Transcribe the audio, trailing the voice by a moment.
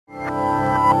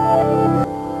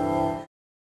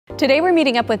Today we're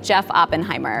meeting up with Geof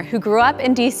Oppenheimer, who grew up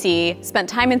in DC, spent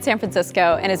time in San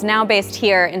Francisco, and is now based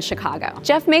here in Chicago.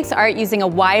 Geof makes art using a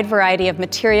wide variety of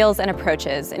materials and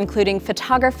approaches, including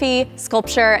photography,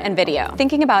 sculpture, and video,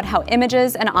 thinking about how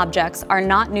images and objects are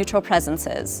not neutral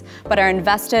presences, but are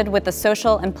invested with the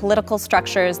social and political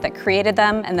structures that created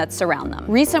them and that surround them.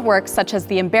 Recent works such as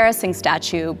the embarrassing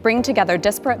statue bring together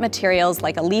disparate materials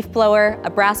like a leaf blower, a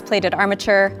brass-plated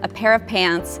armature, a pair of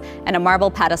pants, and a marble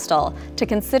pedestal to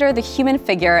consider the human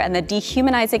figure and the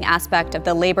dehumanizing aspect of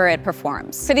the labor it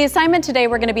performs. For the assignment today,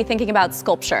 we're going to be thinking about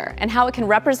sculpture and how it can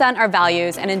represent our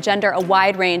values and engender a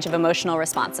wide range of emotional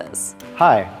responses.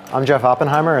 Hi, I'm Geof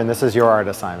Oppenheimer, and this is your art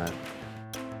assignment.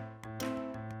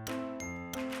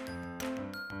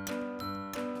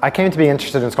 I came to be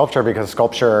interested in sculpture because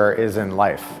sculpture is in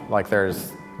life.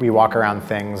 We walk around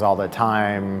things all the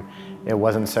time. It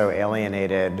wasn't so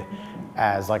alienated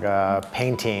as like a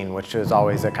painting, which was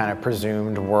always a kind of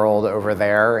presumed world over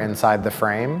there inside the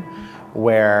frame,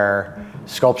 where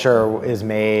sculpture is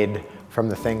made from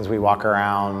the things we walk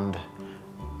around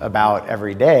about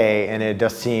every day, and it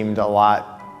just seemed a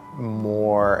lot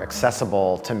more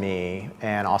accessible to me,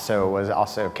 and was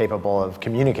also capable of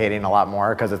communicating a lot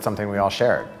more because it's something we all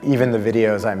shared. Even the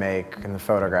videos I make and the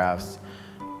photographs,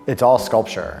 it's all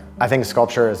sculpture. I think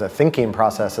sculpture is a thinking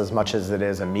process as much as it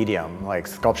is a medium. Like,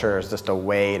 sculpture is just a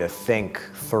way to think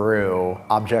through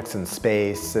objects in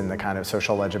space and the kind of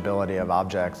social legibility of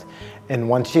objects. And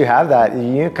once you have that,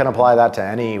 you can apply that to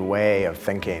any way of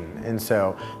thinking. And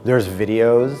so there's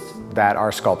videos that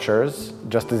are sculptures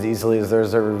just as easily as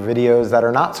there's videos that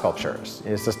are not sculptures.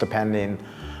 It's just dependent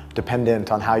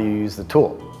on how you use the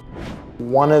tool.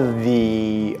 One of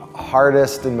the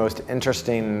hardest and most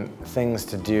interesting things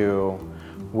to do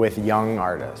with young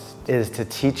artists is to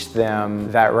teach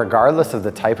them that regardless of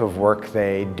the type of work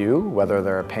they do, whether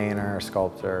they're a painter or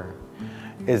sculptor,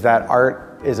 is that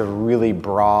art is a really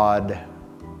broad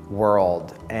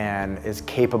world and is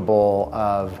capable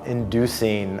of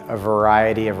inducing a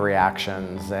variety of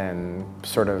reactions and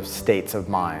sort of states of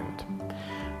mind.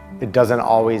 It doesn't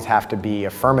always have to be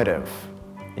affirmative.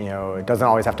 It doesn't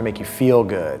always have to make you feel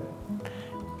good.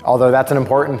 Although that's an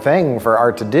important thing for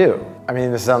art to do. I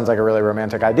mean, this sounds like a really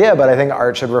romantic idea, but I think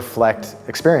art should reflect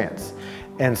experience.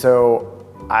 And so,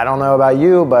 I don't know about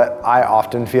you, but I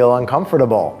often feel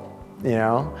uncomfortable,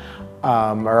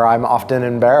 or I'm often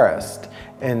embarrassed.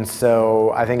 And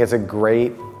so I think it's a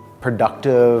great,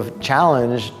 productive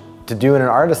challenge to do in an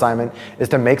art assignment is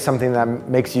to make something that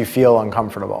makes you feel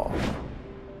uncomfortable.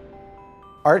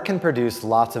 Art can produce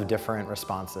lots of different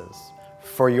responses.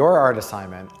 For your art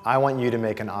assignment, I want you to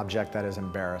make an object that is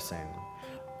embarrassing.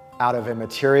 Out of a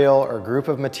material or group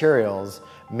of materials,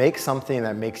 make something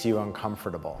that makes you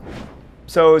uncomfortable.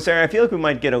 So, Sarah, I feel like we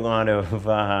might get a lot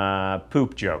of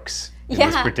poop jokes in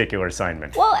this particular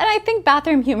assignment. Well, and I think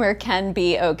bathroom humor can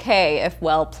be okay if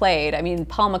well played. I mean,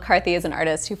 Paul McCarthy is an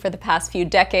artist who for the past few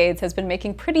decades has been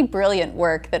making pretty brilliant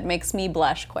work that makes me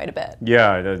blush quite a bit.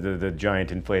 Yeah, the giant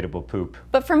inflatable poop.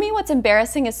 But for me, what's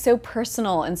embarrassing is so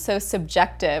personal and so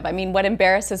subjective. I mean, what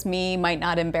embarrasses me might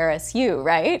not embarrass you,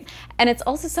 right? And it's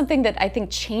also something that I think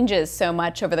changes so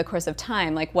much over the course of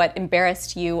time. Like, what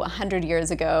embarrassed you 100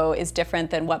 years ago is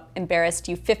different than what embarrassed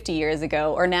you 50 years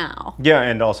ago or now. Yeah,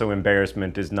 and also embarrassment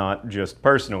is not just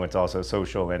personal, it's also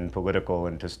social and political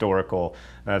and historical.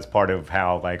 That's part of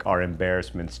how our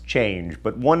embarrassments change.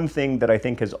 But one thing that I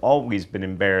think has always been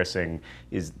embarrassing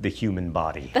is the human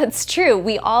body. That's true.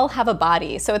 We all have a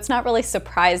body, so it's not really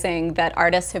surprising that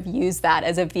artists have used that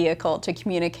as a vehicle to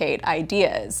communicate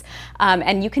ideas.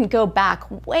 And you can go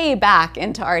way back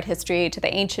into art history to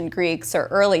the ancient Greeks or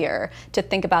earlier to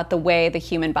think about the way the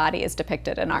human body is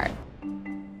depicted in art.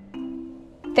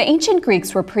 The ancient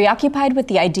Greeks were preoccupied with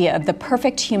the idea of the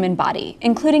perfect human body,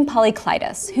 including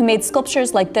Polykleitos, who made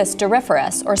sculptures like this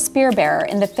Doryphorus, or spear bearer,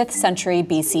 in the 5th century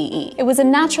BCE. It was a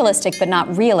naturalistic but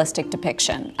not realistic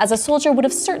depiction, as a soldier would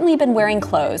have certainly been wearing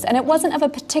clothes, and it wasn't of a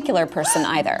particular person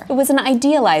either. It was an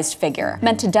idealized figure,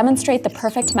 meant to demonstrate the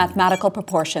perfect mathematical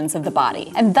proportions of the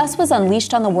body, and thus was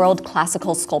unleashed on the world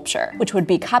classical sculpture, which would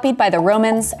be copied by the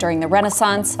Romans during the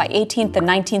Renaissance, by 18th and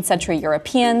 19th century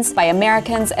Europeans, by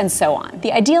Americans, and so on.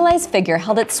 The idealized figure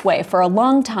held its sway for a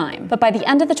long time, but by the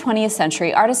end of the 20th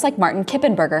century, artists like Martin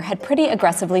Kippenberger had pretty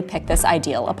aggressively picked this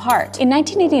ideal apart. In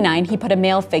 1989, he put a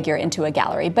male figure into a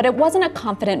gallery, but it wasn't a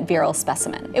confident, virile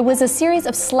specimen. It was a series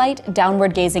of slight,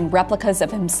 downward-gazing replicas of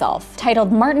himself,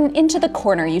 titled "Martin, into the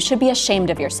corner, you should be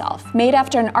ashamed of yourself," made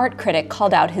after an art critic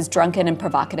called out his drunken and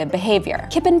provocative behavior.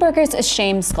 Kippenberger's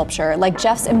ashamed sculpture, like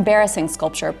Geoff's embarrassing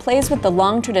sculpture, plays with the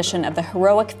long tradition of the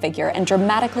heroic figure and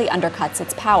dramatically undercuts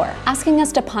its power, asking us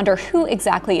us to ponder who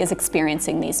exactly is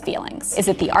experiencing these feelings. Is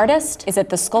it the artist? Is it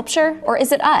the sculpture? Or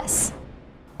is it us?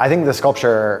 I think the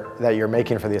sculpture that you're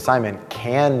making for the assignment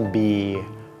can be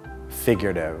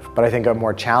figurative, but I think a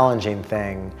more challenging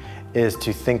thing is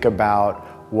to think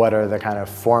about what are the kind of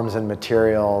forms and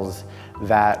materials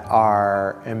that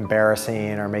are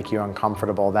embarrassing or make you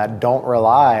uncomfortable that don't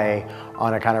rely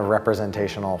on a kind of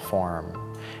representational form.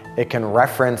 It can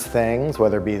reference things,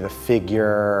 whether it be the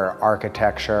figure,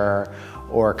 architecture,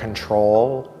 or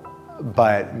control,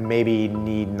 but maybe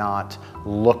need not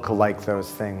look like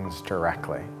those things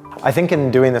directly. I think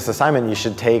in doing this assignment, you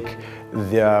should take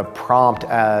the prompt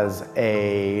as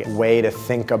a way to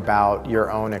think about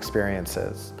your own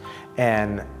experiences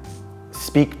and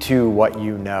speak to what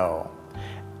you know.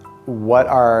 What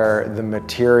are the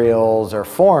materials or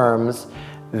forms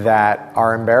that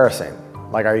are embarrassing?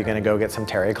 Like, are you going to go get some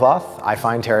terry cloth? I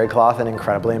find terry cloth an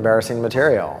incredibly embarrassing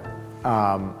material.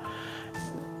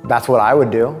 That's what I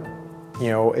would do. You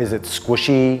know, is it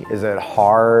squishy? Is it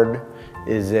hard?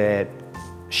 Is it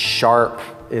sharp?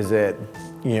 Is it,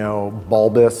 you know,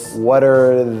 bulbous? What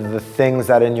are the things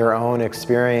that in your own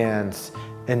experience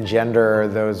engender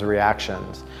those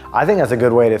reactions? I think that's a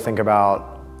good way to think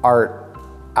about art,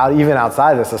 even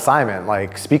outside this assignment.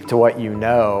 Like, speak to what you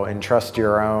know and trust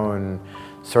your own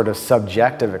sort of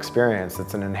subjective experience.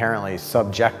 It's an inherently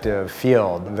subjective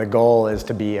field. The goal is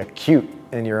to be acute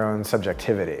in your own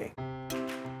subjectivity.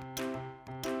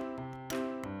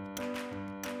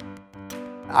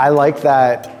 I like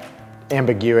that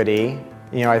ambiguity.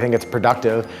 You know, I think it's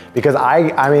productive because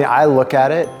I mean, I look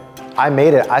at it, I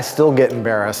made it, I still get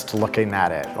embarrassed looking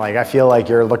at it. Like, I feel like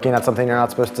you're looking at something you're not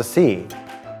supposed to see.